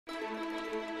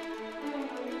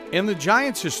In the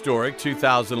Giants' historic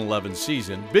 2011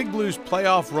 season, Big Blue's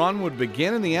playoff run would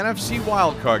begin in the NFC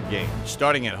wildcard game,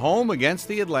 starting at home against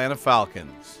the Atlanta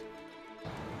Falcons.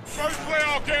 First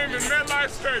playoff game in MetLife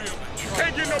Stadium.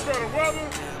 Can't get no better weather,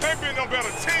 can't get no better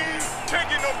team, can't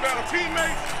get no better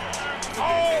teammates.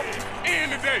 All in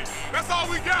today. That's all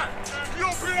we got. If you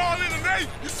don't put it all in today,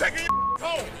 you're taking your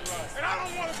home. And I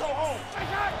don't want to go home.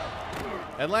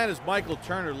 Atlanta's Michael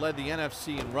Turner led the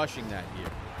NFC in rushing that year,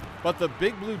 but the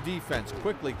Big Blue defense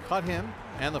quickly cut him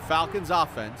and the Falcons'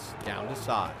 offense down to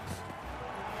size.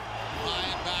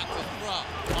 Ryan back to throw.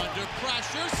 Under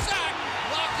pressure, sack.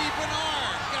 Rocky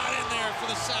Bernard got in there for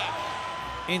the sack.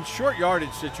 In short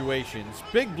yardage situations,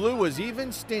 Big Blue was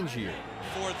even stingier.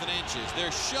 4th and inches.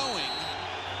 They're showing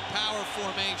power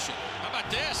formation. How about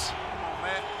this? Come on,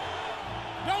 man.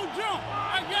 Don't jump.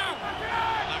 I got him.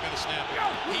 Not going to snap it.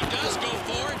 He does go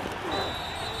for it.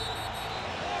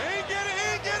 He ain't get it. He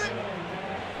ain't get it.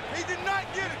 He did not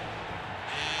get it.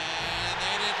 And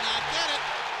they did not get it.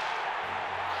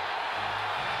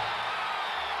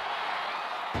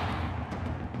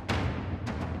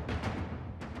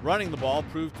 Running the ball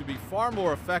proved to be far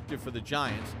more effective for the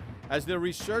Giants as their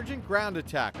resurgent ground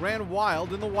attack ran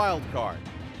wild in the wild card.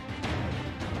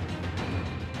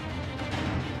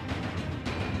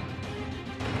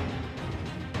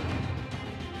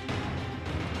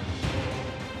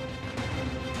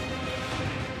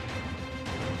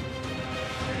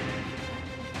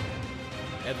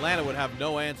 Atlanta would have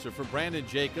no answer for Brandon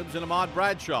Jacobs and Ahmad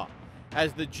Bradshaw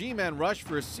as the G-men rushed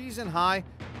for a season-high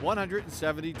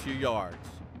 172 yards.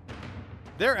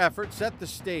 Their effort set the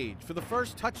stage for the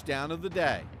first touchdown of the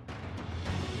day.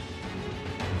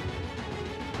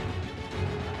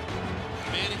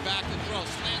 Manning back to throw,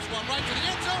 slants one right to the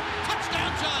end zone.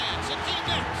 Touchdown Giants, Akeem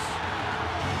Nicks.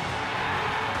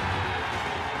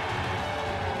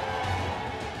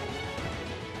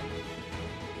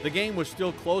 The game was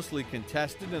still closely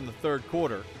contested in the third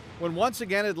quarter when once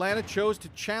again Atlanta chose to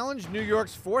challenge New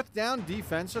York's fourth down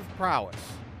defensive prowess.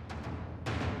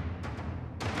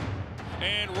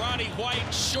 And Roddy White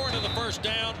short of the first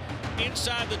down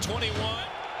inside the 21.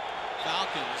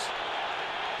 Falcons,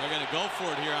 they're going to go for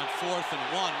it here on 4th and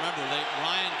 1. Remember,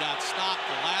 Ryan got stopped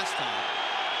the last time.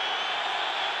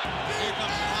 Here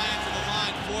comes Ryan to the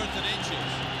line, 4th and inches.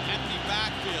 Empty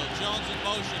backfield, Jones in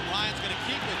motion. Ryan's going to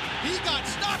keep it. He got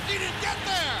stopped, he didn't get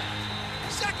there.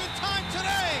 Second time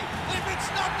today, they've been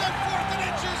stopped on 4th and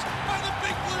inches by the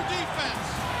Big Blue defense.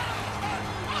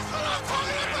 That's what I'm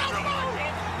talking about, bro.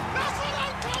 That's what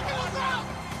I'm talking about.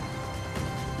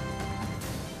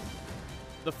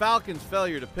 The Falcons'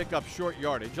 failure to pick up short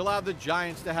yardage allowed the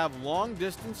Giants to have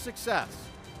long-distance success.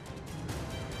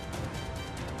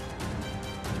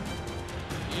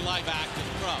 Eli back to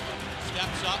throw.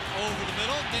 Steps up over the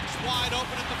middle. Nicks wide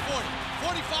open at the 40.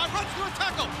 45 runs through a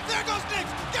tackle. There goes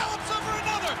Nicks. Gallops over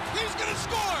another. He's going to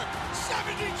score.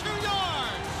 72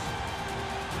 yards.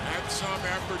 That's some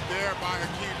effort there by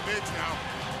Akeem Nicks. Now,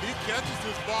 he catches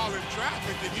this ball in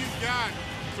traffic, and he's got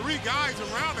 3 guys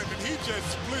around him, and he just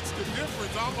splits the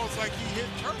difference, almost like he hit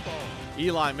turbo.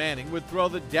 Eli Manning would throw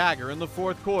the dagger in the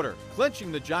fourth quarter,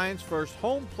 clinching the Giants' first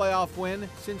home playoff win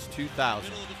since 2000.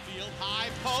 Middle of the field, high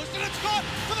post, and it's caught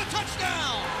for the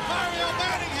touchdown. Mario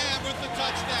Manningham with the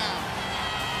touchdown.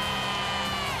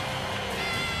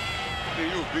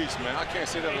 You a beast, man. I can't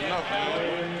say that enough,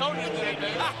 man.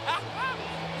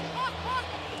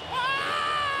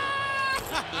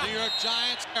 The New York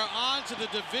Giants are on to the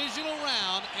divisional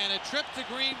round and a trip to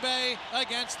Green Bay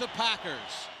against the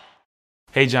Packers.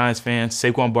 Hey Giants fans,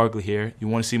 Saquon Barkley here. You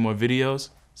want to see more videos?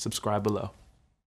 Subscribe below.